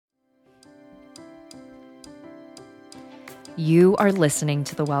You are listening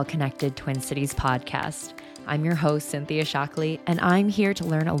to the Well-Connected Twin Cities podcast. I'm your host, Cynthia Shockley, and I'm here to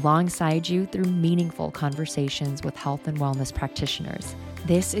learn alongside you through meaningful conversations with health and wellness practitioners.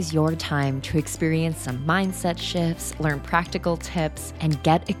 This is your time to experience some mindset shifts, learn practical tips, and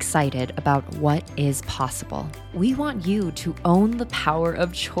get excited about what is possible. We want you to own the power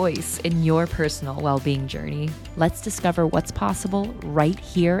of choice in your personal well-being journey. Let's discover what's possible right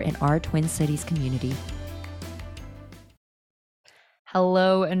here in our Twin Cities community.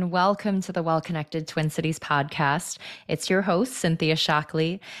 Hello and welcome to the Well-Connected Twin Cities podcast. It's your host, Cynthia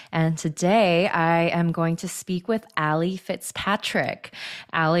Shockley, and today I am going to speak with Ali Fitzpatrick.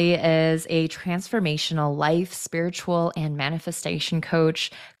 Ali is a transformational life, spiritual, and manifestation coach,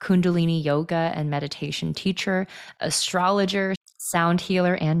 Kundalini yoga and meditation teacher, astrologer, sound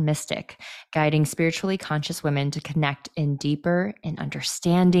healer, and mystic, guiding spiritually conscious women to connect deeper in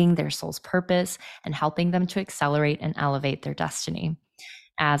understanding their soul's purpose and helping them to accelerate and elevate their destiny.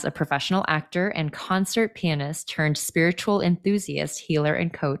 As a professional actor and concert pianist turned spiritual enthusiast, healer,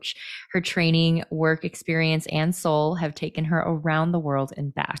 and coach, her training, work experience, and soul have taken her around the world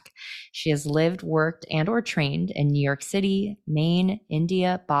and back. She has lived, worked, and/or trained in New York City, Maine,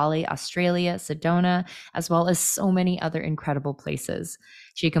 India, Bali, Australia, Sedona, as well as so many other incredible places.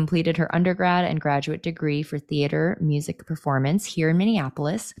 She completed her undergrad and graduate degree for theater, music performance here in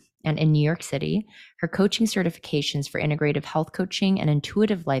Minneapolis and in New York City, her coaching certifications for integrative health coaching and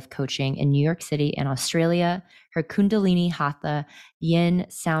intuitive life coaching in New York City and Australia, her Kundalini Hatha, Yin,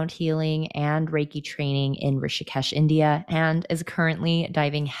 sound healing, and Reiki training in Rishikesh, India, and is currently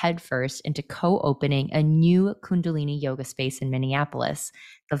diving headfirst into co-opening a new Kundalini yoga space in Minneapolis,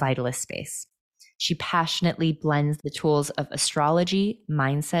 the Vitalist Space. She passionately blends the tools of astrology,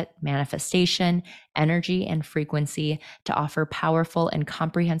 mindset, manifestation, energy, and frequency to offer powerful and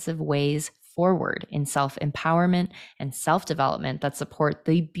comprehensive ways forward in self-empowerment and self-development that support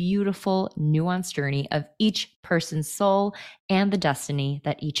the beautiful, nuanced journey of each person's soul and the destiny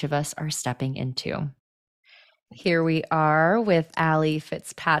that each of us are stepping into. Here we are with Ali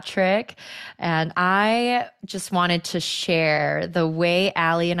Fitzpatrick, and I just wanted to share the way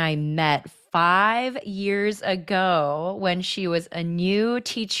Ali and I met 5 years ago when she was a new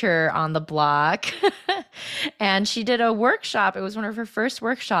teacher on the block and she did a workshop. It was one of her first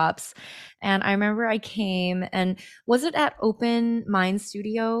workshops. And I remember I came, and was it at Open Mind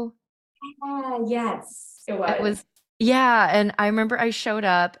Studio? Yes, it was. It was, yeah. And I remember I showed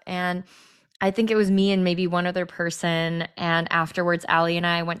up, and I think it was me and maybe one other person. And afterwards, Ali and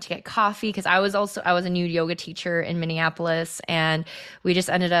I went to get coffee because I was a new yoga teacher in Minneapolis, and we just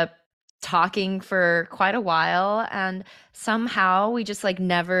ended up talking for quite a while, and somehow we just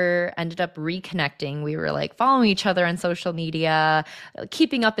never ended up reconnecting. We were following each other on social media,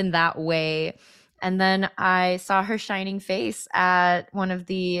 keeping up in that way. And then I saw her shining face at one of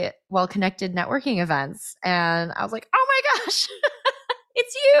the Well-Connected networking events, and I was like, oh my gosh,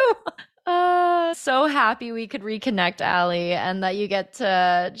 it's you. So happy we could reconnect, Ali, and that you get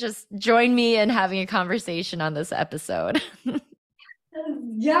to just join me in having a conversation on this episode.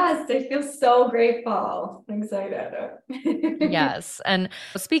 Yes, I feel so grateful. I'm excited. Yes. And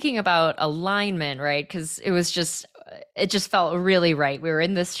speaking about alignment, right? Because it just felt really right. We were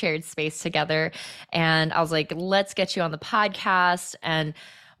in this shared space together, and I was like, let's get you on the podcast. And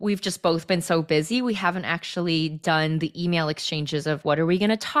we've just both been so busy. We haven't actually done the email exchanges of what are we going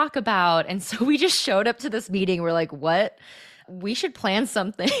to talk about. And so we just showed up to this meeting. We're like, what? We should plan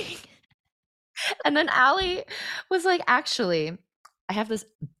something. And then Ali was like, actually, I have this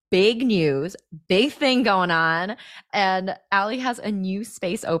big thing going on, and Ali has a new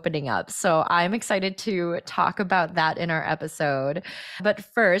space opening up. So I'm excited to talk about that in our episode. But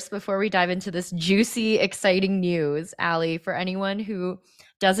first, before we dive into this juicy, exciting news, Ali, for anyone who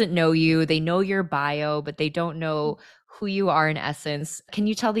doesn't know you, they know your bio, but they don't know who you are in essence. Can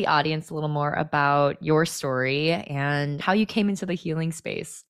you tell the audience a little more about your story and how you came into the healing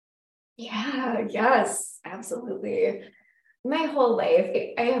space? Yeah, yes, absolutely. My whole life,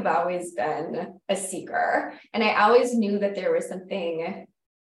 I have always been a seeker, and I always knew that there was something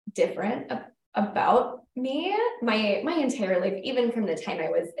different about me. My entire life, even from the time I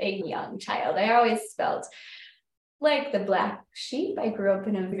was a young child, I always felt like the black sheep. I grew up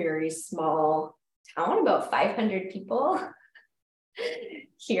in a very small town, about 500 people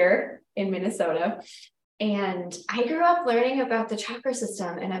here in Minnesota. And I grew up learning about the chakra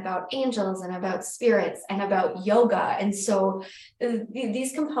system and about angels and about spirits and about yoga. And so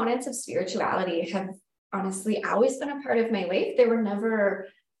these components of spirituality have honestly always been a part of my life. They were never,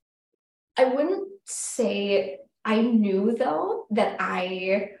 I wouldn't say I knew though that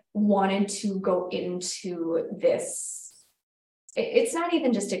I wanted to go into this it's not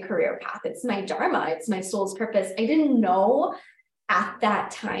even just a career path. It's my dharma. It's my soul's purpose. I didn't know at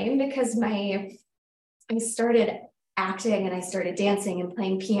that time because I started acting and I started dancing and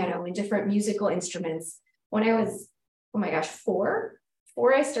playing piano and different musical instruments when I was, oh my gosh, four.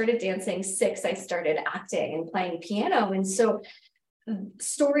 Four, I started dancing. Six, I started acting and playing piano. And so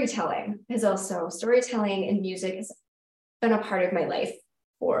storytelling and music has been a part of my life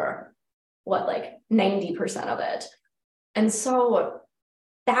for what, like 90% of it. And so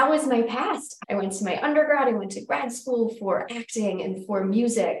that was my past. I went to my undergrad, I went to grad school for acting and for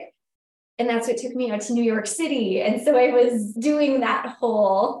music. And that's what took me out to New York City. And so I was doing that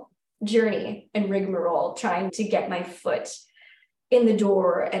whole journey and rigmarole, trying to get my foot in the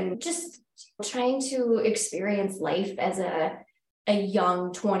door and just trying to experience life as a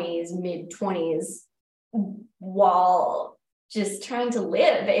young 20s, mid 20s, while just trying to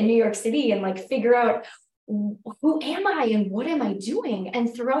live in New York City and like figure out who am I and what am I doing?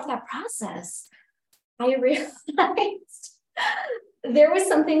 And throughout that process, I realized there was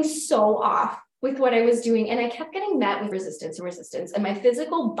something so off with what I was doing. And I kept getting met with resistance. And my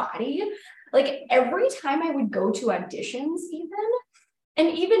physical body, like every time I would go to auditions,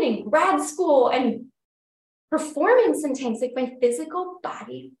 even in grad school and performance intense, like my physical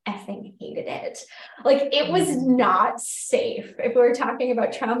body effing hated it. Like it was not safe. If we're talking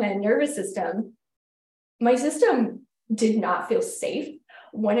about trauma and nervous system, my system did not feel safe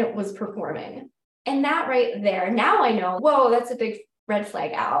when it was performing. And that right there, now I know, whoa, that's a big red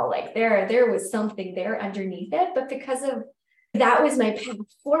flag, Al. Like there was something there underneath it. But because of that was my path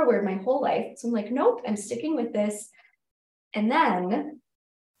forward my whole life. So I'm like, nope, I'm sticking with this. And then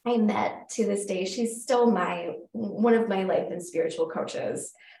I met, to this day, she's still one of my life and spiritual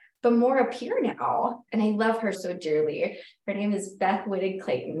coaches, but more a peer now. And I love her so dearly. Her name is Beth Whittig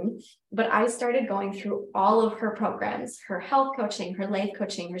Clayton. But I started going through all of her programs, her health coaching, her life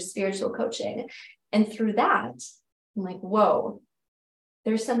coaching, her spiritual coaching. And through that, I'm like, whoa,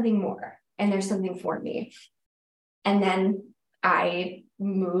 there's something more and there's something for me. And then I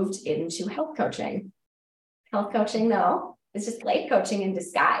moved into health coaching. Health coaching, though, is just life coaching in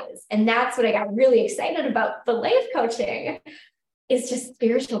disguise. And that's what I got really excited about. The life coaching is just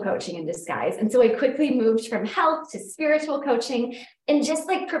spiritual coaching in disguise. And so I quickly moved from health to spiritual coaching and just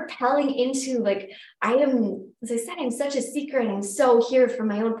like propelling into like, as I said, I'm such a seeker and I'm so here for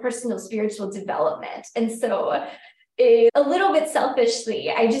my own personal spiritual development. And so a little bit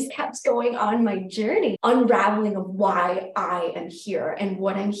selfishly, I just kept going on my journey, unraveling of why I am here and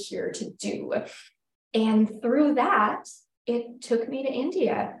what I'm here to do. And through that, it took me to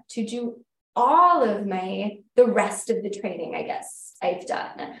India to do all of the rest of the training, I guess, I've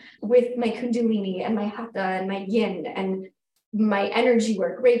done with my Kundalini and my Hatha and my Yin and my energy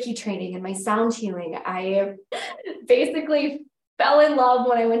work, Reiki training and my sound healing. I basically fell in love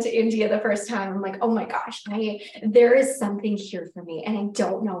when I went to India the first time. I'm like, oh my gosh, there is something here for me and I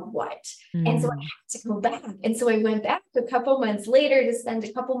don't know what. And so I had to go back. And so I went back a couple months later to spend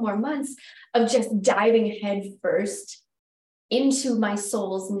a couple more months of just diving head first into my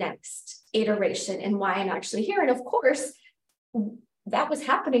soul's next iteration and why I'm actually here. And of course, that was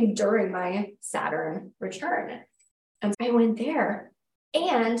happening during my Saturn return. And I went there.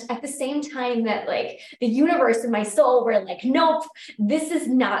 And at the same time that like the universe and my soul were like, nope, this is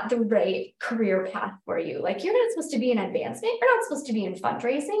not the right career path for you. Like you're not supposed to be in advancement. You're not supposed to be in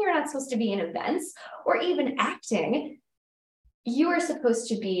fundraising. You're not supposed to be in events or even acting. You are supposed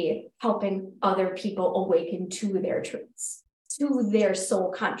to be helping other people awaken to their truths, to their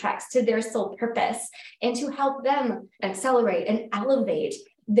soul contracts, to their soul purpose, and to help them accelerate and elevate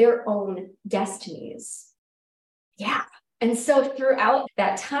their own destinies. Yeah. And so throughout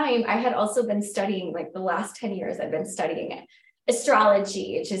that time, I had also been studying, like the last 10 years, I've been studying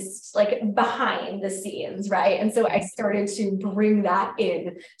astrology, just like behind the scenes, right? And so I started to bring that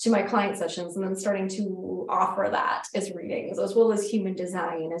in to my client sessions and then starting to offer that as readings, as well as human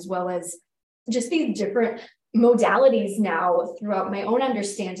design, as well as just these different modalities now throughout my own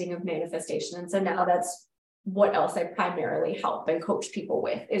understanding of manifestation. And so now that's what else I primarily help and coach people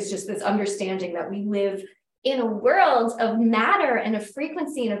with, is just this understanding that we live in a world of matter and of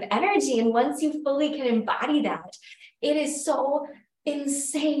frequency and of energy. And once you fully can embody that, it is so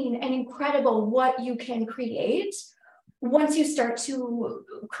insane and incredible what you can create once you start to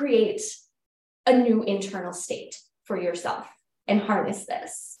create a new internal state for yourself and harness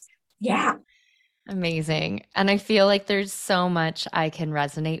this. Yeah. Amazing. And I feel like there's so much I can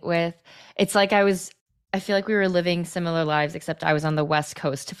resonate with. It's like I was I feel like we were living similar lives, except I was on the West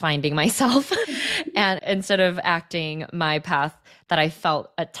Coast finding myself. And instead of acting, my path that I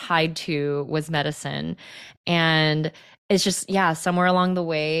felt tied to was medicine. And it's just, yeah, somewhere along the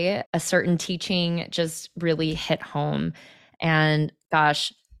way, a certain teaching just really hit home. And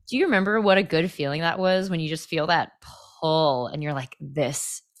gosh, do you remember what a good feeling that was when you just feel that pull and you're like,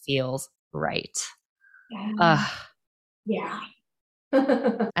 this feels right? Yeah. Ugh. Yeah.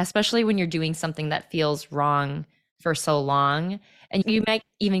 Especially when you're doing something that feels wrong for so long and you might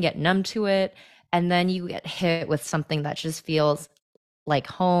even get numb to it and then you get hit with something that just feels like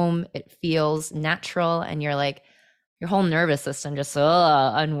home, it feels natural, and you're like your whole nervous system just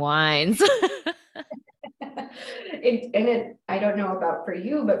unwinds. I don't know about for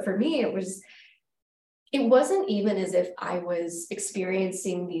you, but for me, it wasn't even as if I was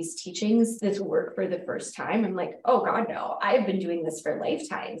experiencing these teachings, this work for the first time. I'm like, oh God, no, I've been doing this for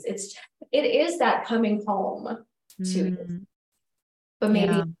lifetimes. It is that coming home to you, Mm, but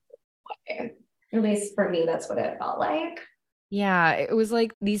maybe yeah. at least for me, that's what it felt like. Yeah, it was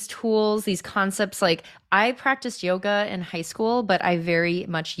like these tools, these concepts. Like I practiced yoga in high school, but I very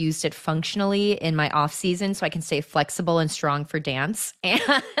much used it functionally in my off season so I can stay flexible and strong for dance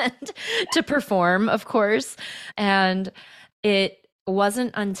and to perform, of course. And it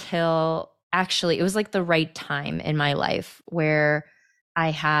wasn't until actually it was like the right time in my life where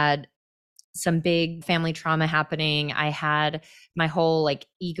I had some big family trauma happening. I had my whole like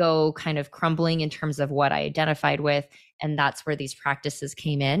ego kind of crumbling in terms of what I identified with. And that's where these practices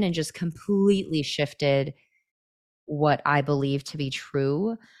came in and just completely shifted what I believe to be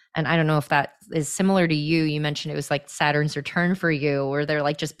true. And I don't know if that is similar to you. You mentioned it was like Saturn's return for you, or there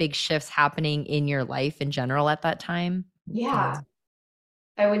like just big shifts happening in your life in general at that time. Yeah,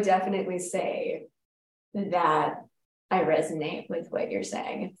 I would definitely say that I resonate with what you're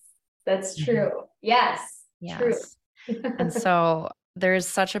saying. That's Mhm. true. Yes, true. Yes. And so there's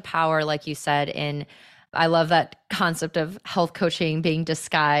such a power, like you said, in I love that concept of health coaching being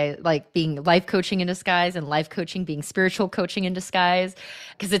disguise, like being life coaching in disguise, and life coaching being spiritual coaching in disguise.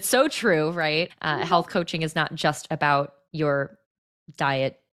 Because it's so true, right? Health coaching is not just about your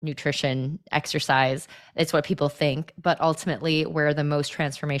diet, nutrition, exercise. It's what people think. But ultimately, where the most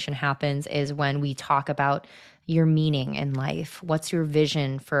transformation happens is when we talk about your meaning in life. What's your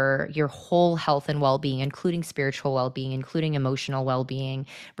vision for your whole health and well being, including spiritual well being, including emotional well being,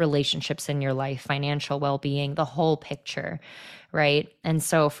 relationships in your life, financial well being, the whole picture, right? And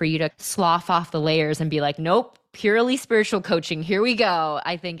so for you to slough off the layers and be like, nope, purely spiritual coaching, here we go,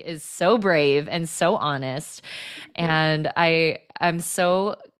 I think is so brave and so honest. And I'm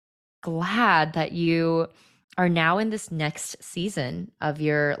so glad that you are now in this next season of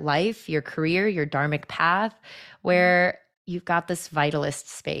your life, your career, your dharmic path, where you've got this vitalist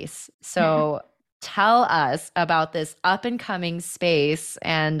space. So tell us about this up and coming space.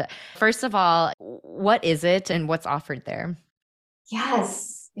 And first of all, what is it and what's offered there?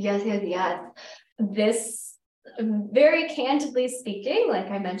 Yes, yes, yes, yes. This, very candidly speaking,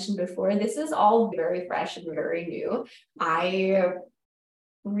 like I mentioned before, this is all very fresh and very new. I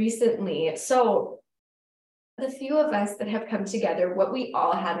recently, so the few of us that have come together, what we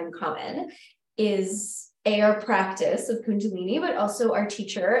all have in common is our practice of Kundalini, but also our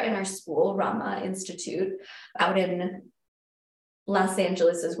teacher and our school, Rama Institute, out in Los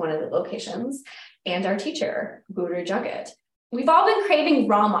Angeles is one of the locations, and our teacher, Guru Jagat. We've all been craving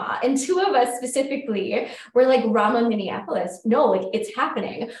Rama, and two of us specifically were like Rama Minneapolis. No, like it's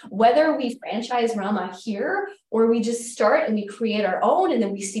happening. Whether we franchise Rama here or we just start and we create our own and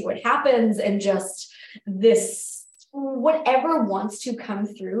then we see what happens and just this, whatever wants to come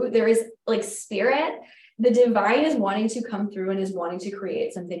through, there is like spirit. The divine is wanting to come through and is wanting to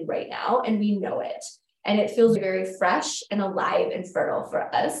create something right now, and we know it. And it feels very fresh and alive and fertile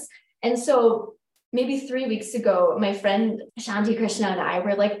for us. And so maybe 3 weeks ago, my friend Shanti Krishna and I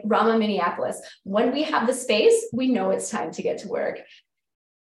were like, Rama Minneapolis, when we have the space, we know it's time to get to work.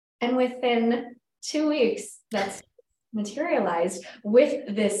 And within 2 weeks, that's materialized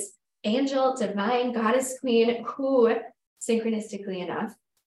with this angel, divine goddess queen who, synchronistically enough,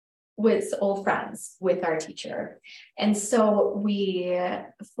 was old friends with our teacher. And so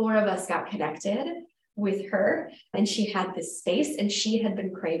four of us got connected with her, and she had this space and she had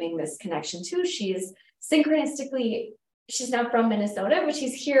been craving this connection too. She's now from Minnesota, but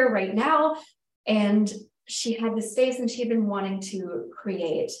she's here right now. And she had this space and she'd been wanting to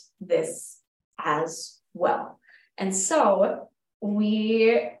create this as well. And so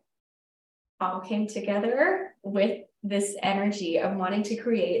we all came together with this energy of wanting to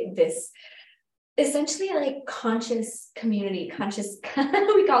create this essentially like conscious community, conscious,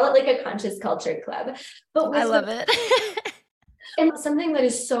 we call it like a conscious culture club. But I with love the it. and something that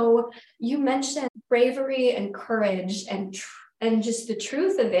is so, you mentioned bravery and courage and just the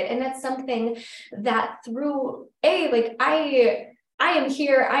truth of it. And that's something that through like I am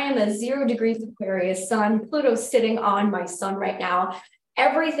here, I am a 0 degrees Aquarius sun, Pluto sitting on my sun right now.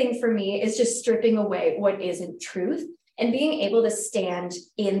 Everything for me is just stripping away what isn't truth and being able to stand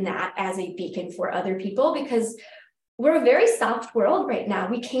in that as a beacon for other people, because we're a very soft world right now.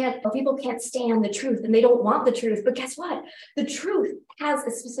 People can't stand the truth and they don't want the truth. But guess what? The truth has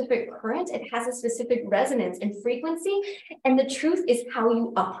a specific current, it has a specific resonance and frequency. And the truth is how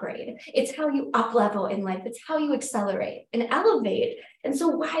you upgrade. It's how you up level in life. It's how you accelerate and elevate. And so,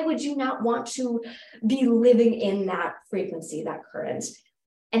 why would you not want to be living in that frequency, that current?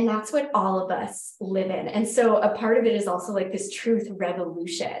 And that's what all of us live in. And so, a part of it is also like this truth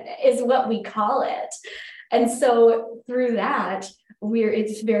revolution, is what we call it. And so through that,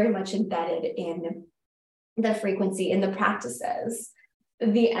 it's very much embedded in the frequency, in the practices,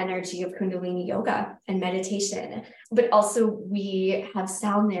 the energy of Kundalini yoga and meditation. But also we have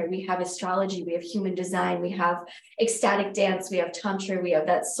sound there, we have astrology, we have human design, we have ecstatic dance, we have tantra, we have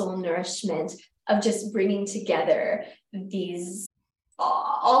that soul nourishment of just bringing together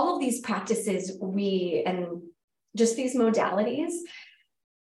all of these practices, and just these modalities.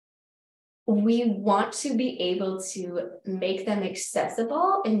 We want to be able to make them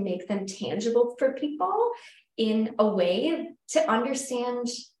accessible and make them tangible for people in a way to understand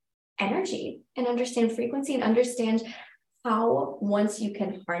energy and understand frequency and understand how, once you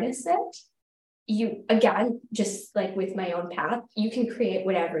can harness it, you, again, just like with my own path, you can create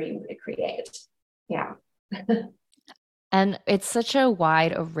whatever you want to create. Yeah. And it's such a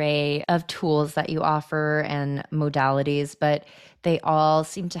wide array of tools that you offer and modalities, but they all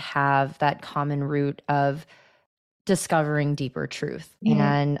seem to have that common root of discovering deeper truth. Mm-hmm.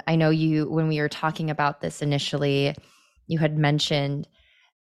 And I know when we were talking about this initially, you had mentioned,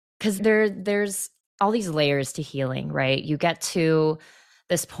 because there's all these layers to healing, right? You get to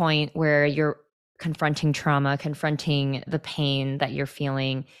this point where you're confronting trauma, confronting the pain that you're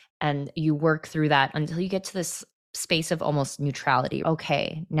feeling, and you work through that until you get to this space of almost neutrality.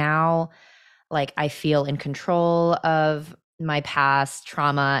 Okay, now like I feel in control of my past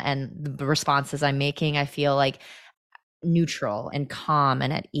trauma and the responses I'm making. I feel like neutral and calm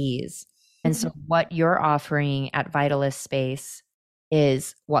and at ease. And so what you're offering at Vitalist Space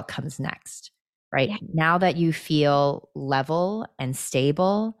is what comes next, right? Yeah. Now that you feel level and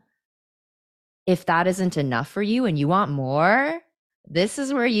stable, if that isn't enough for you and you want more, this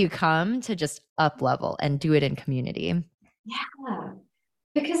is where you come to just up level and do it in community. Yeah.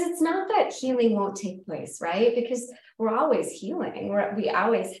 Because it's not that healing won't take place, right? Because we're always healing. We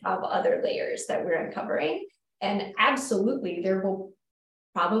always have other layers that we're uncovering. And absolutely, there will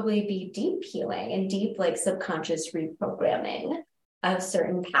probably be deep healing and deep, like, subconscious reprogramming of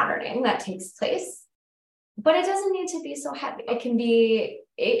certain patterning that takes place. But it doesn't need to be so heavy. It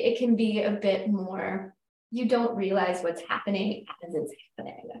can be a bit more, you don't realize what's happening as it's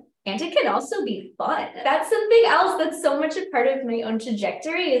happening. And it can also be fun. That's something else that's so much a part of my own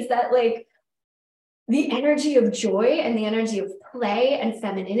trajectory, is that, like, the energy of joy and the energy of play and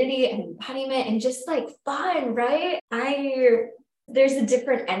femininity and embodiment and just like fun, right? There's a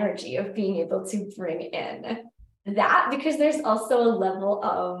different energy of being able to bring in that, because there's also a level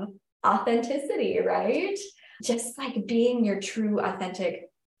of authenticity, right? Just like being your true authentic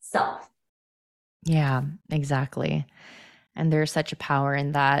self. Yeah, exactly. And there's such a power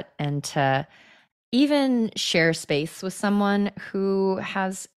in that. And to even share space with someone who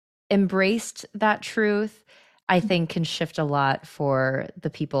has embraced that truth, I think can shift a lot for the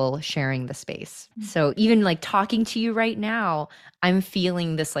people sharing the space. So even like talking to you right now, I'm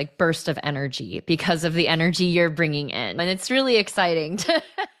feeling this like burst of energy because of the energy you're bringing in. And it's really exciting to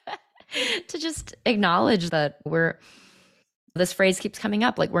to just acknowledge that this phrase keeps coming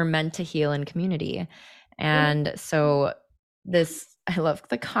up, like we're meant to heal in community. And so I love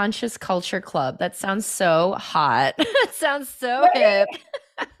the Conscious Culture Club. That sounds so hot. It sounds so hip.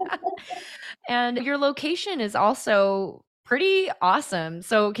 And your location is also pretty awesome.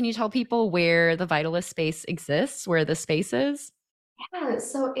 So can you tell people where the Vitalist Space exists, where the space is? Yeah,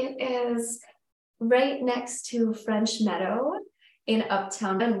 so it is right next to French Meadow in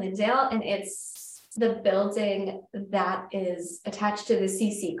Uptown in Lyndale, and it's the building that is attached to the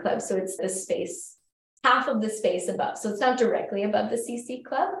CC Club. So it's the space, half of the space above. So it's not directly above the CC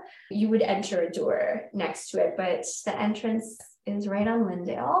Club. You would enter a door next to it, but the entrance is right on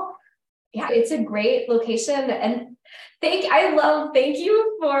Lyndale. Yeah, it's a great location. And thank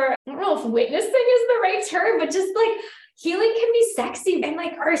you for, I don't know, know if witnessing is the right term, but just like healing can be sexy and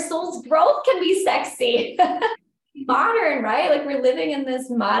like our soul's growth can be sexy. Modern, right? Like we're living in this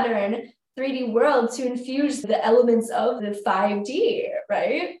modern 3D world to infuse the elements of the 5D,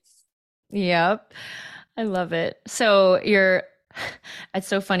 right? Yep. I love it. It's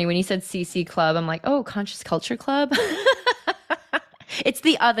so funny when you said CC Club, I'm like, oh, Conscious Culture Club. It's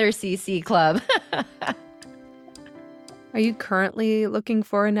the other CC Club. Are you currently looking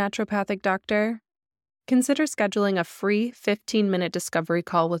for a naturopathic doctor? Consider scheduling a free 15-minute discovery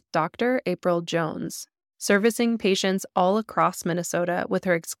call with Dr. April Jones, servicing patients all across Minnesota with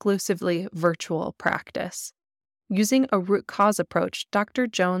her exclusively virtual practice. Using a root cause approach, Dr.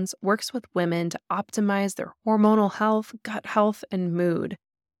 Jones works with women to optimize their hormonal health, gut health, and mood,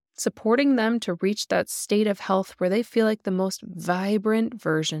 supporting them to reach that state of health where they feel like the most vibrant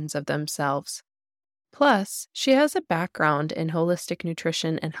versions of themselves. Plus, she has a background in holistic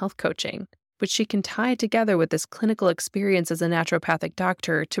nutrition and health coaching, which she can tie together with this clinical experience as a naturopathic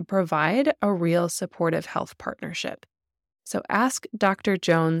doctor to provide a real supportive health partnership. So ask Dr.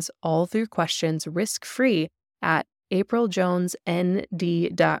 Jones all of your questions risk-free at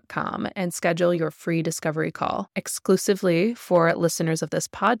apriljonesnd.com and schedule your free discovery call. Exclusively for listeners of this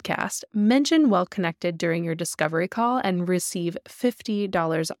podcast, mention Well Connected during your discovery call and receive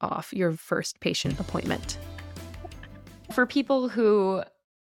 $50 off your first patient appointment. For people who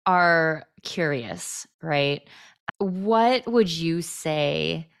are curious, right? What would you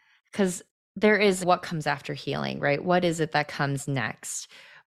say? Because there is what comes after healing, right? What is it that comes next?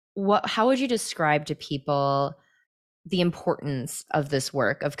 How would you describe to people the importance of this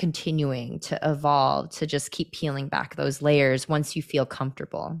work, of continuing to evolve, to just keep peeling back those layers once you feel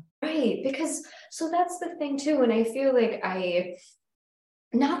comfortable? Right. Because so that's the thing too. And I feel like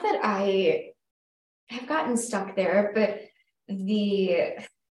not that I have gotten stuck there, but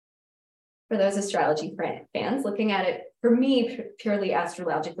for those astrology fans looking at it, for me, purely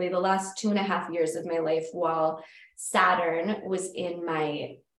astrologically, the last 2.5 years of my life while Saturn was in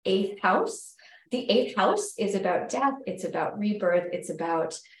my 8th house. The 8th house is about death. It's about rebirth. It's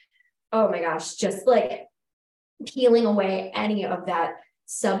about, oh my gosh, just like peeling away any of that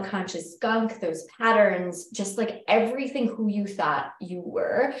subconscious gunk, those patterns, just like everything who you thought you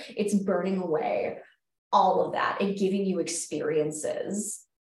were. It's burning away all of that and giving you experiences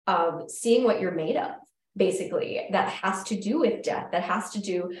of seeing what you're made of. Basically, that has to do with death, that has to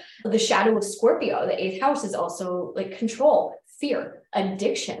do with the shadow of Scorpio. The 8th house is also like control, fear,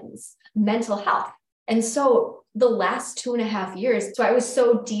 addictions, mental health. And so the last 2.5 years, so I was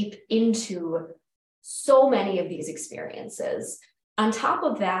so deep into so many of these experiences. On top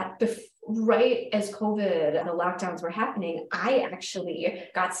of that, right as COVID and the lockdowns were happening, I actually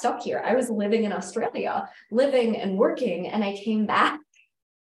got stuck here. I was living in Australia, living and working, and I came back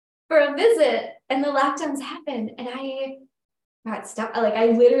for a visit and the lockdowns happened and I got stuck. Like I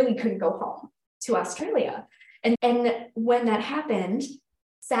literally couldn't go home to Australia. And when that happened,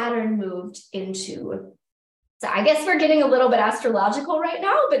 Saturn moved into, so I guess we're getting a little bit astrological right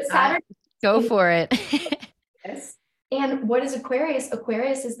now, but Saturn. Go for it. And what is Aquarius?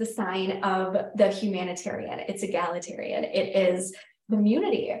 Aquarius is the sign of the humanitarian. It's egalitarian. It is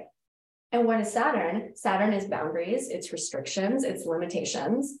community. And what is Saturn? Saturn is boundaries, it's restrictions, it's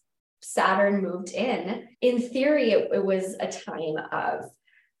limitations. Saturn moved in. In theory, it was a time of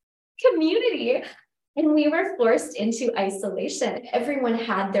community. And we were forced into isolation. Everyone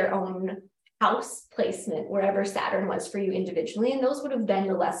had their own house placement wherever Saturn was for you individually. And those would have been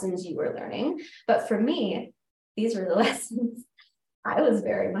the lessons you were learning. But for me, these were the lessons I was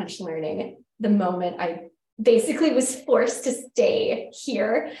very much learning the moment I basically was forced to stay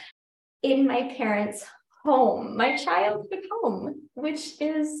here in my parents' home, my childhood home, which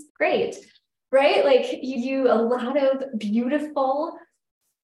is great, right? Like a lot of beautiful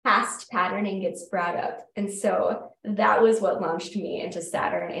past patterning gets brought up. And so that was what launched me into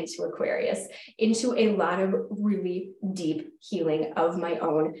Saturn, into Aquarius, into a lot of really deep healing of my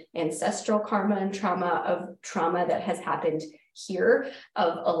own ancestral karma and trauma that has happened here,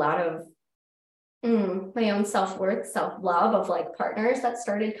 of a lot of my own self-worth, self-love, of like partners that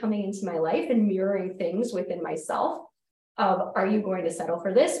started coming into my life and mirroring things within myself of, are you going to settle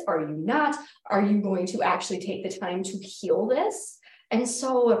for this? Are you not? Are you going to actually take the time to heal this? And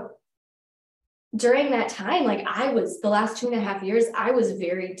so during that time, like the last 2.5 years, I was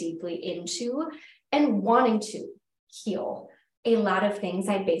very deeply into and wanting to heal a lot of things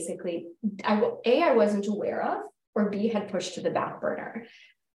I wasn't aware of, or B, had pushed to the back burner.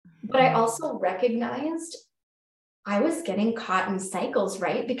 But I also recognized I was getting caught in cycles,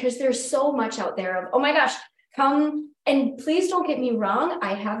 right? Because there's so much out there of, oh my gosh, come And please don't get me wrong,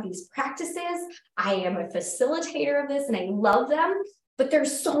 I have these practices. I am a facilitator of this and I love them, but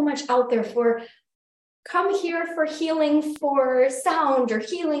there's so much out there for come here for healing for sound or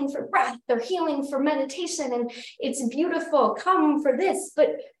healing for breath or healing for meditation. And it's beautiful. Come for this, but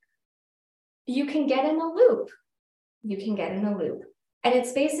you can get in a loop. You can get in a loop. And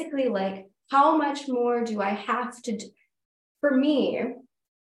it's basically like, how much more do I have to do? For me,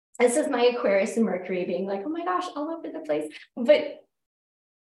 this is my Aquarius and Mercury being like, oh my gosh, all over the place. But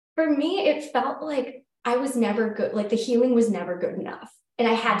for me, it felt like I was never good. Like the healing was never good enough. And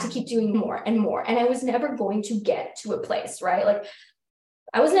I had to keep doing more and more. And I was never going to get to a place, right? Like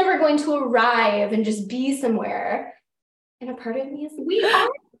I was never going to arrive and just be somewhere. And a part of me is, we are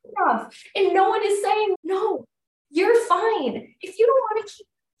enough. And no one is saying, no, you're fine. If you don't want to keep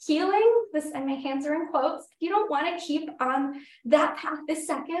healing this, and my hands are in quotes, if you don't want to keep on that path this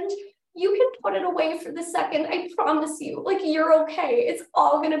second, you can put it away for the second. I promise you, like, you're okay. It's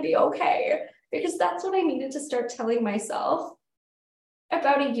all going to be okay. Because that's what I needed to start telling myself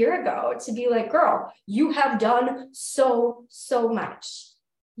about a year ago, to be like, girl, you have done so much.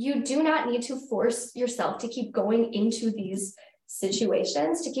 You do not need to force yourself to keep going into these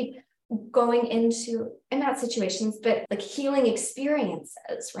situations, to keep going into, and not situations, but like healing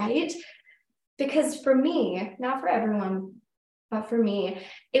experiences, right? Because for me, not for everyone, but for me,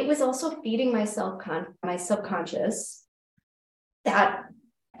 it was also feeding my subconscious that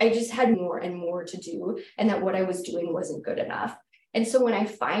I just had more and more to do, and that what I was doing wasn't good enough. And so when I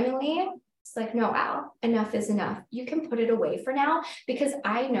finally, it's like, no, Al, enough is enough. You can put it away for now, because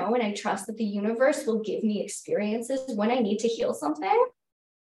I know and I trust that the universe will give me experiences when I need to heal something.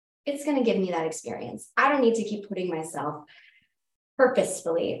 It's going to give me that experience. I don't need to keep putting myself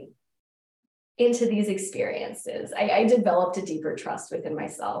purposefully into these experiences. I developed a deeper trust within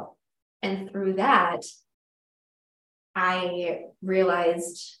myself. And through that, I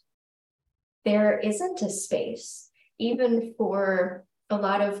realized there isn't a space, even for a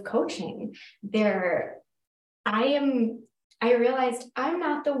lot of coaching. I realized I'm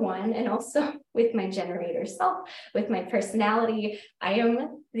not the one, and also with my generator self, with my personality, I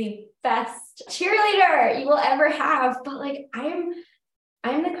am the best cheerleader you will ever have. But like, I'm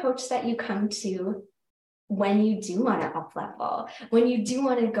the coach that you come to when you do want to up level, when you do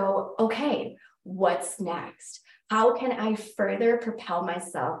want to go, okay, what's next? How can I further propel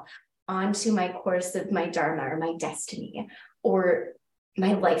myself onto my course of my dharma or my destiny or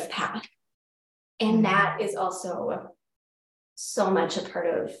my life path? And that is also so much a part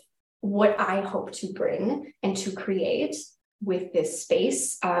of what I hope to bring and to create with this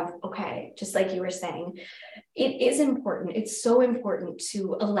space of, okay, just like you were saying, it is important. It's so important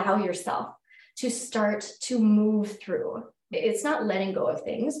to allow yourself to start to move through. It's not letting go of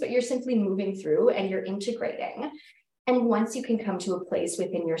things, but you're simply moving through and you're integrating. And once you can come to a place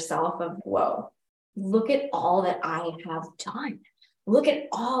within yourself of, whoa, look at all that I have done. Look at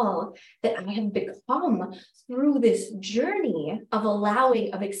all that I have become through this journey of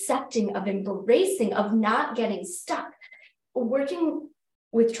allowing, of accepting, of embracing, of not getting stuck. Working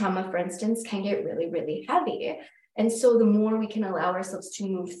with trauma, for instance, can get really, really heavy. And so the more we can allow ourselves to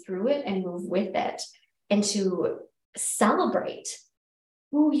move through it and move with it and to celebrate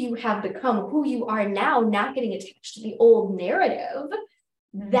who you have become, who you are now, not getting attached to the old narrative,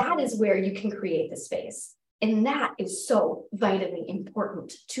 that is where you can create the space. And that is so vitally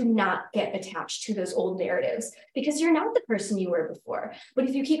important, to not get attached to those old narratives, because you're not the person you were before. But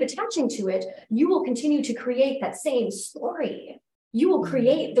if you keep attaching to it, you will continue to create that same story. You will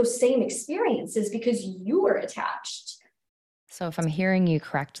create those same experiences because you are attached. So if I'm hearing you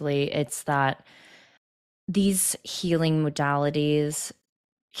correctly, it's that these healing modalities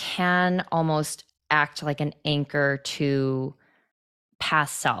can almost act like an anchor to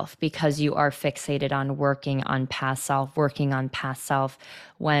past self, because you are fixated on working on past self,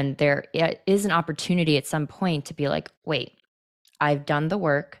 when there is an opportunity at some point to be like, wait, I've done the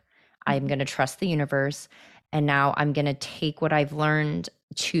work. I'm going to trust the universe. And now I'm going to take what I've learned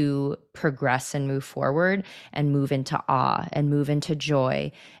to progress and move forward and move into awe and move into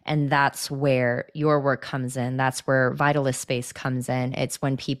joy. And that's where your work comes in. That's where Vitalist Space comes in. It's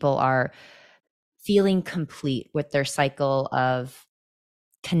when people are feeling complete with their cycle of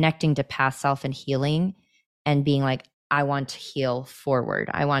connecting to past self and healing and being like, I want to heal forward.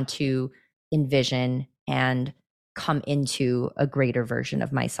 I want to envision and come into a greater version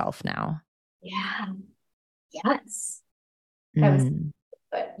of myself now. Yeah. Yes. That was,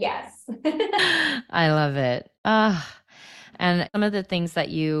 but yes. I love it. And some of the things that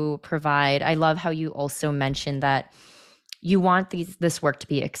you provide, I love how you also mentioned that you want this work to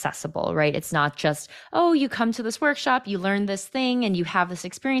be accessible, right? It's not just, oh, you come to this workshop, you learn this thing and you have this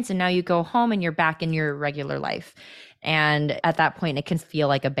experience and now you go home and you're back in your regular life. And at that point, it can feel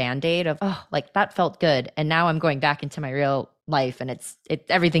like a band-aid of, oh, like that felt good. And now I'm going back into my real life and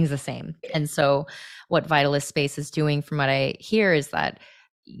everything's the same. And so what Vitalist Space is doing, from what I hear, is that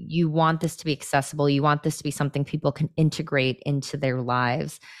you want this to be accessible. You want this to be something people can integrate into their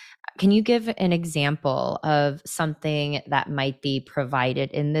lives. Can you give an example of something that might be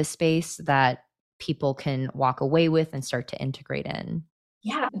provided in this space that people can walk away with and start to integrate in?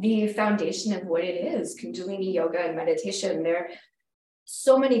 Yeah, the foundation of what it is, Kundalini yoga and meditation.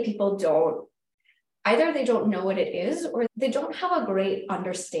 So many people either they don't know what it is, or they don't have a great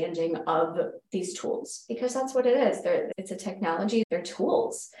understanding of these tools, because that's what it is. It's a technology, they're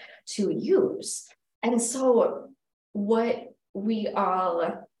tools to use. And so what we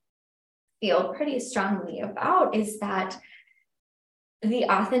all feel pretty strongly about is that the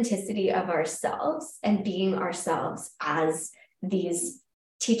authenticity of ourselves and being ourselves as these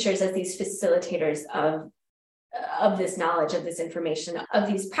teachers, as these facilitators of this knowledge, of this information, of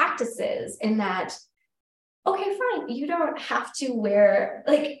these practices, in that, okay, fine, you don't have to wear,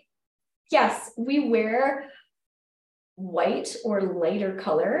 like, yes, we wear white or lighter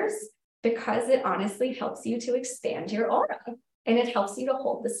colors because it honestly helps you to expand your aura and it helps you to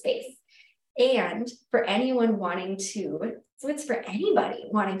hold the space. And for anyone wanting to, so it's for anybody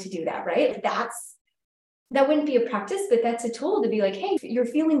wanting to do that, right? That wouldn't be a practice, but that's a tool to be like, hey, you're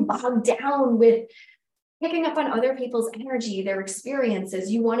feeling bogged down with picking up on other people's energy, their experiences.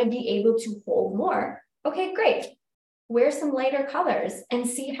 You want to be able to hold more. Okay, great. Wear some lighter colors and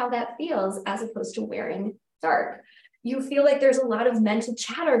see how that feels, as opposed to wearing dark. You feel like there's a lot of mental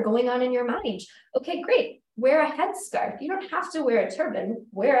chatter going on in your mind. Okay, great. Wear a headscarf. You don't have to wear a turban.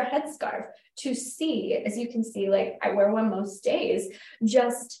 Wear a headscarf to see, as you can see, like I wear one most days,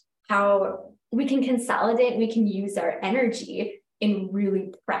 just how we can consolidate, we can use our energy in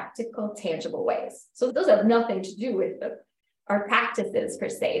really practical, tangible ways. So those have nothing to do with our practices per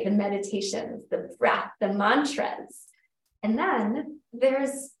se, the meditations, the breath, the mantras. And then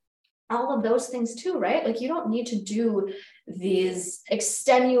there's all of those things too, right? Like you don't need to do these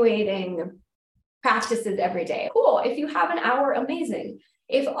extenuating practices every day. Cool. If you have an hour, amazing.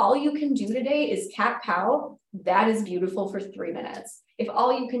 If all you can do today is cat cow, that is beautiful for 3 minutes. If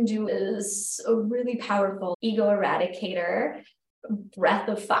all you can do is a really powerful ego eradicator, breath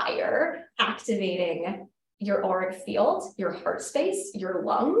of fire, activating your auric field, your heart space, your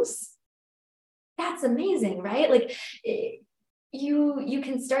lungs, that's amazing, right? Like you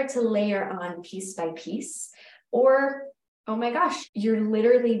can start to layer on piece by piece. Or, oh my gosh, you're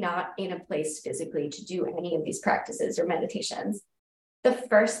literally not in a place physically to do any of these practices or meditations. The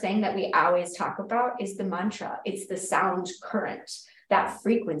first thing that we always talk about is the mantra. It's the sound current, that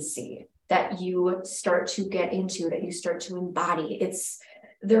frequency that you start to get into, that you start to embody.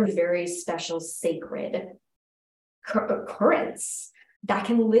 They're very special, sacred currents that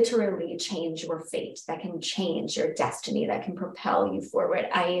can literally change your fate, that can change your destiny, that can propel you forward.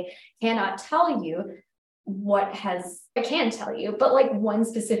 I cannot tell you I can tell you, but like one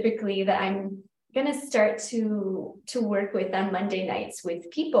specifically that I'm going to start to work with on Monday nights with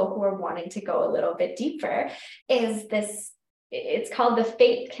people who are wanting to go a little bit deeper is this. It's called the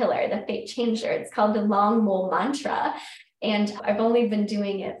fate killer, the fate changer. It's called the long mole mantra. And I've only been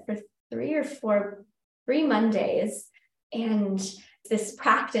doing it for 3 Mondays. And this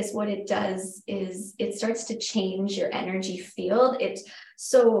practice, what it does is it starts to change your energy field.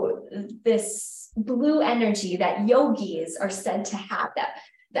 So this blue energy that yogis are said to have,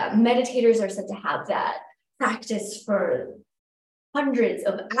 that meditators are said to have, that practice for hundreds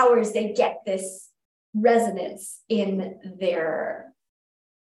of hours, they get this resonance in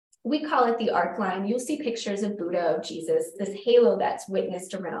we call it the arc line. You'll see pictures of Buddha, of Jesus, this halo that's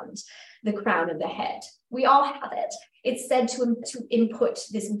witnessed around the crown of the head. We all have it. It's said to input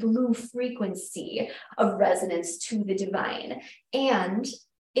this blue frequency of resonance to the divine. And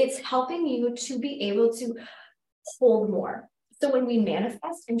it's helping you to be able to hold more. So when we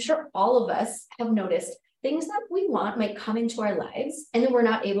manifest, I'm sure all of us have noticed things that we want might come into our lives and then we're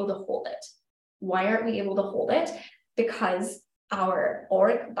not able to hold it. Why aren't we able to hold it? Because our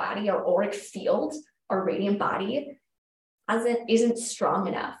auric body, our auric field, our radiant body isn't strong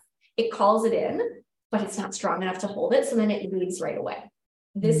enough. It calls it in, but it's not strong enough to hold it. So then it leaves right away.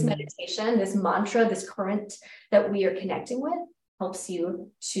 This meditation, this mantra, this current that we are connecting with helps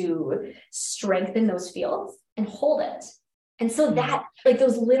you to strengthen those fields and hold it. And so that, like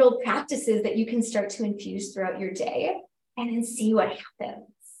those little practices that you can start to infuse throughout your day and then see what happens.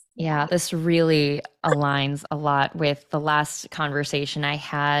 Yeah, this really aligns a lot with the last conversation I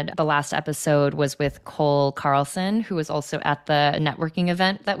had. The last episode was with Cole Carlson, who was also at the networking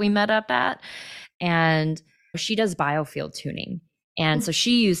event that we met up at. And she does biofield tuning. And so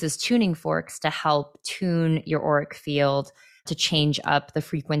she uses tuning forks to help tune your auric field to change up the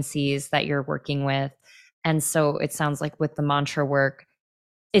frequencies that you're working with. And so it sounds like with the mantra work,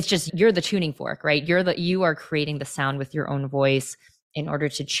 it's just you're the tuning fork, right? You are creating the sound with your own voice in order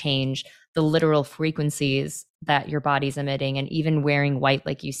to change the literal frequencies that your body's emitting. And even wearing white,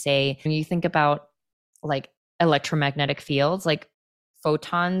 like you say, when you think about like electromagnetic fields, like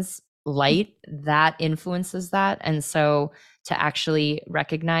photons, light, that influences that. And so to actually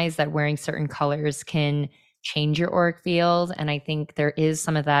recognize that wearing certain colors can change your auric field. And I think there is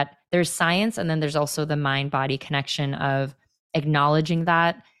some of that. There's science, and then there's also the mind body connection of acknowledging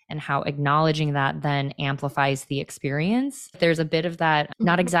that, and how acknowledging that then amplifies the experience. There's a bit of that,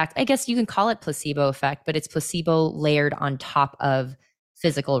 not exact, I guess you can call it placebo effect, but it's placebo layered on top of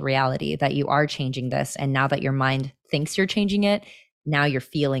physical reality, that you are changing this. And now that your mind thinks you're changing it, now you're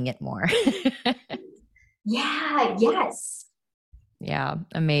feeling it more. Yeah, yes. Yeah,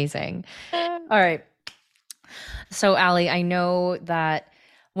 amazing. All right. So, Ali, I know that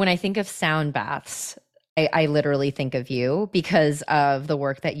when I think of sound baths, I literally think of you because of the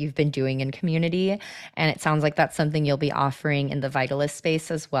work that you've been doing in community. And it sounds like that's something you'll be offering in the Vitalist space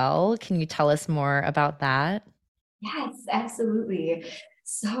as well. Can you tell us more about that? Yes, absolutely.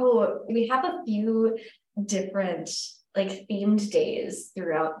 So we have a few different like themed days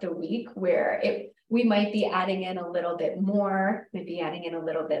throughout the week where we might be adding in a little bit more, maybe adding in a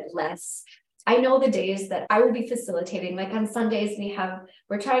little bit less. I know the days that I will be facilitating, like on Sundays,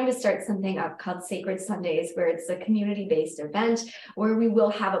 we're trying to start something up called Sacred Sundays, where it's a community-based event where we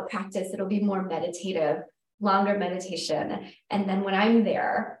will have a practice. It'll be more meditative, longer meditation. And then when I'm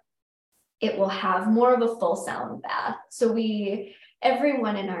there, it will have more of a full sound bath. So every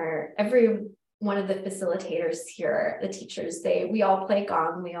one of the facilitators here, the teachers, we all play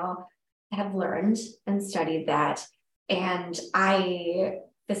gong. We all have learned and studied that. And I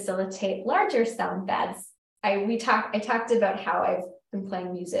facilitate larger sound baths. I talked about how I've been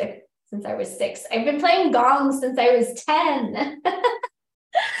playing music since I was 6. I've been playing gong since I was 10.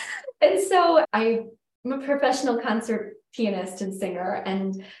 And so I'm a professional concert pianist and singer.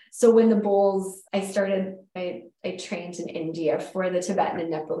 And so when the bowls, I trained in India for the Tibetan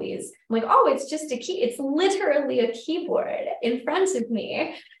and Nepalese. I'm like, oh, it's just it's literally a keyboard in front of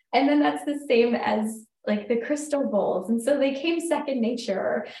me. And then that's the same as like the crystal bowls. And so they came second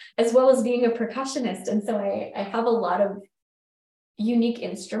nature, as well as being a percussionist. And so I have a lot of unique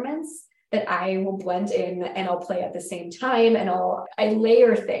instruments that I will blend in and I'll play at the same time, and I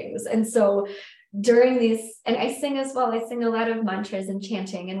layer things. And so during these, and I sing as well, I sing a lot of mantras and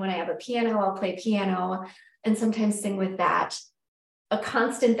chanting. And when I have a piano, I'll play piano and sometimes sing with that. A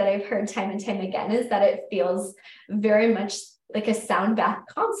constant that I've heard time and time again is that it feels very much like a sound bath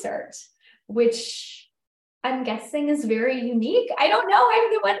concert, which I'm guessing is very unique. I don't know.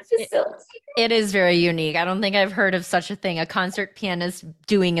 I'm the one facilitating. It is very unique. I don't think I've heard of such a thing, a concert pianist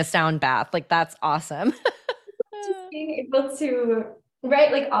doing a sound bath. Like, that's awesome. Just being able to,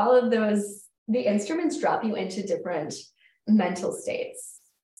 right, like all of those, the instruments drop you into different mental states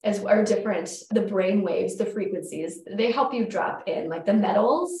or different, the brain waves, the frequencies, they help you drop in, like the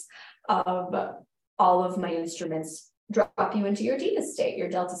metals of all of my instruments drop you into your theta state, your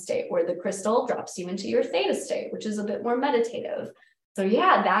delta state, where the crystal drops you into your theta state, which is a bit more meditative. So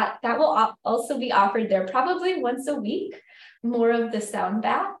yeah, that will also be offered there probably once a week, more of the sound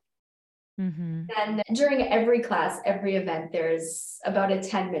bath. Mm-hmm. And during every class, every event, there's about a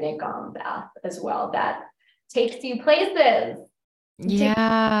 10-minute gong bath as well that takes you places.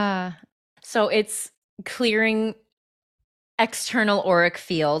 Yeah. So it's clearing external auric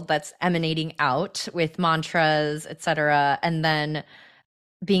field that's emanating out with mantras, etc., and then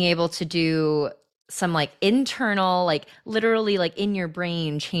being able to do some like internal, like literally like in your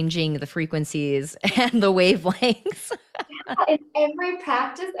brain, changing the frequencies and the wavelengths. Yeah, in every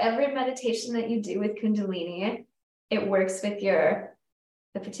practice, every meditation that you do with Kundalini, it works with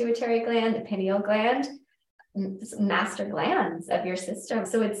the pituitary gland, the pineal gland, master glands of your system.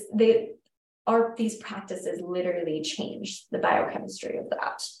 So these practices literally change the biochemistry of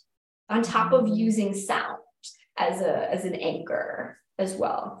that, on top of using sound as an anchor as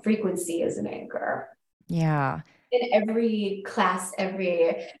well, frequency as an anchor. Yeah. In every class,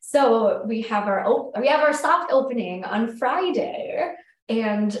 so we have our soft opening on Friday,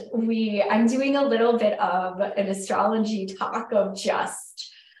 and I'm doing a little bit of an astrology talk of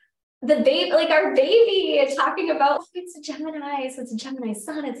just the baby, like our baby, talking about it's a Gemini, so it's a Gemini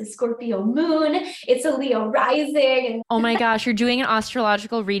sun, it's a Scorpio moon, it's a Leo rising. And oh my gosh, you're doing an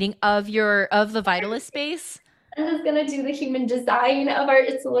astrological reading of the Vitalist space? I'm just gonna do the human design of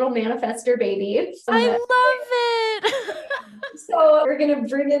it's a little manifester baby. I love it. So we're gonna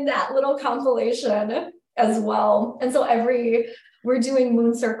bring in that little compilation as well. And so we're doing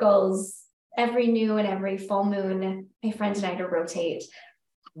moon circles every new and every full moon. My friend and I to rotate.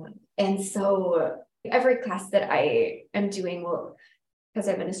 And so every class that I am doing will, because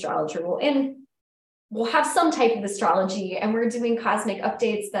I'm an astrologer, we'll have some type of astrology, and we're doing cosmic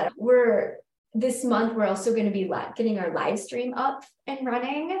updates this month, we're also going to be getting our live stream up and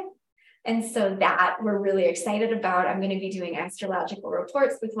running. And so that we're really excited about. I'm going to be doing astrological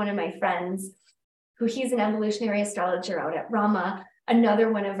reports with one of my friends he's an evolutionary astrologer out at Rama,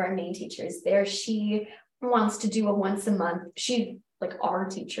 another one of our main teachers there. She wants to do a once a month. She like our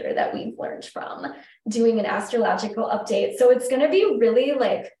teacher that we've learned from, doing an astrological update. So it's going to be really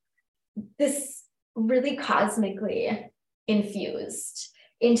like this really cosmically infused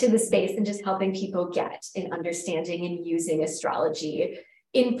into the space, and just helping people get an understanding and using astrology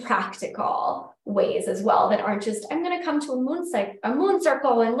in practical ways as well, that aren't just, I'm going to come to a moon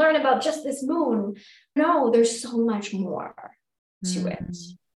circle and learn about just this moon. No, there's so much more to it.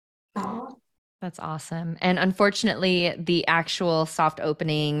 That's awesome. And unfortunately, the actual soft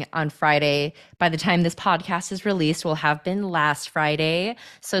opening on Friday, by the time this podcast is released, will have been last Friday.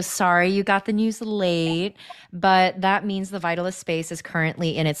 So sorry you got the news late, but that means the Vitalist space is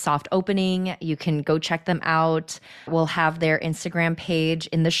currently in its soft opening. You can go check them out. We'll have their Instagram page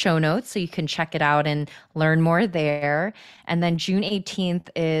in the show notes, so you can check it out and learn more there. And then June 18th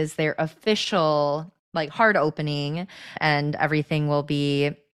is their official hard opening, and everything will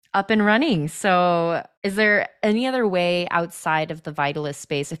be up and running. So is there any other way outside of the Vitalist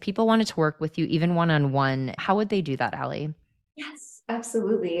space, if people wanted to work with you, even one-on-one, how would they do that, Ali? Yes,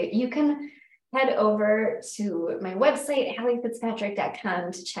 absolutely. You can head over to my website,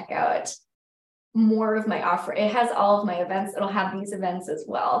 alifitzpatrick.com, to check out more of my offer. It has all of my events. It'll have these events as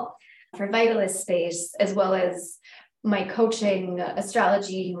well for Vitalist space, as well as my coaching,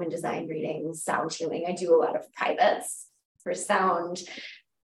 astrology, human design readings, sound healing. I do a lot of privates for sound,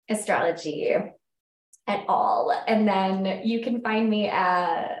 astrology, at all. And then you can find me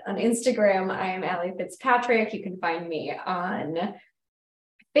on Instagram. I am Ali Fitzpatrick. You can find me on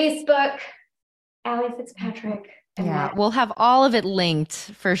Facebook, Ali Fitzpatrick. We'll have all of it linked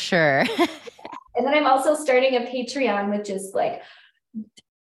for sure. And then I'm also starting a Patreon with just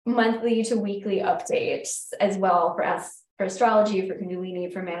monthly to weekly updates as well for us, for astrology, for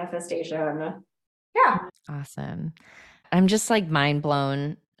Kundalini, for manifestation. Yeah. Awesome. I'm just mind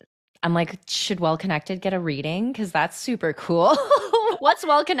blown. I'm should Well Connected get a reading? Because that's super cool. What's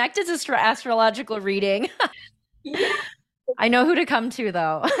Well Connected's astrological reading? Yeah. I know who to come to,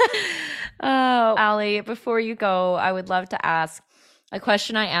 though. Oh, Ali, before you go, I would love to ask a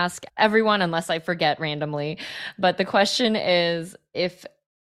question I ask everyone, unless I forget randomly. But the question is, if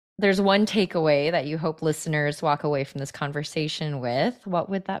there's one takeaway that you hope listeners walk away from this conversation with,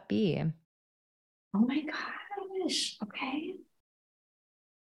 what would that be? Oh my gosh. Okay.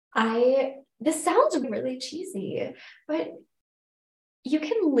 This sounds really cheesy, but you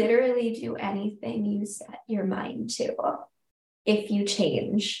can literally do anything you set your mind to if you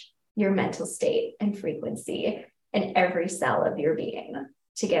change your mental state and frequency and every cell of your being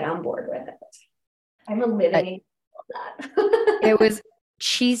to get on board with it. I'm a living of that. It was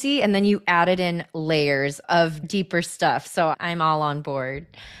cheesy, and then you added in layers of deeper stuff. So I'm all on board.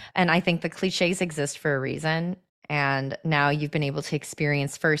 And I think the cliches exist for a reason. And now you've been able to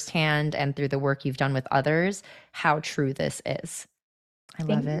experience firsthand and through the work you've done with others how true this is. I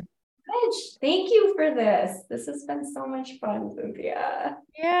love it. Thank you for this. This has been so much fun, Cynthia.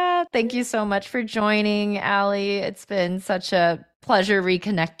 Yeah, thank you so much for joining, Ali. It's been such a pleasure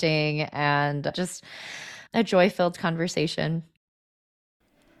reconnecting and just a joy-filled conversation.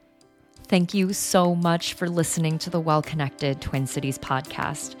 Thank you so much for listening to the Well Connected Twin Cities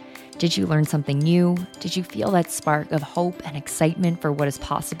podcast. Did you learn something new? Did you feel that spark of hope and excitement for what is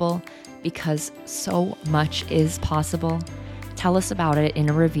possible? Because so much is possible. Tell us about it in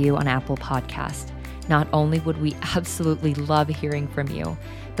a review on Apple Podcast. Not only would we absolutely love hearing from you,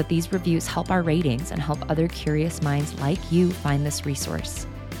 but these reviews help our ratings and help other curious minds like you find this resource.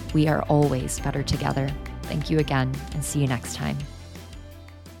 We are always better together. Thank you again, and see you next time.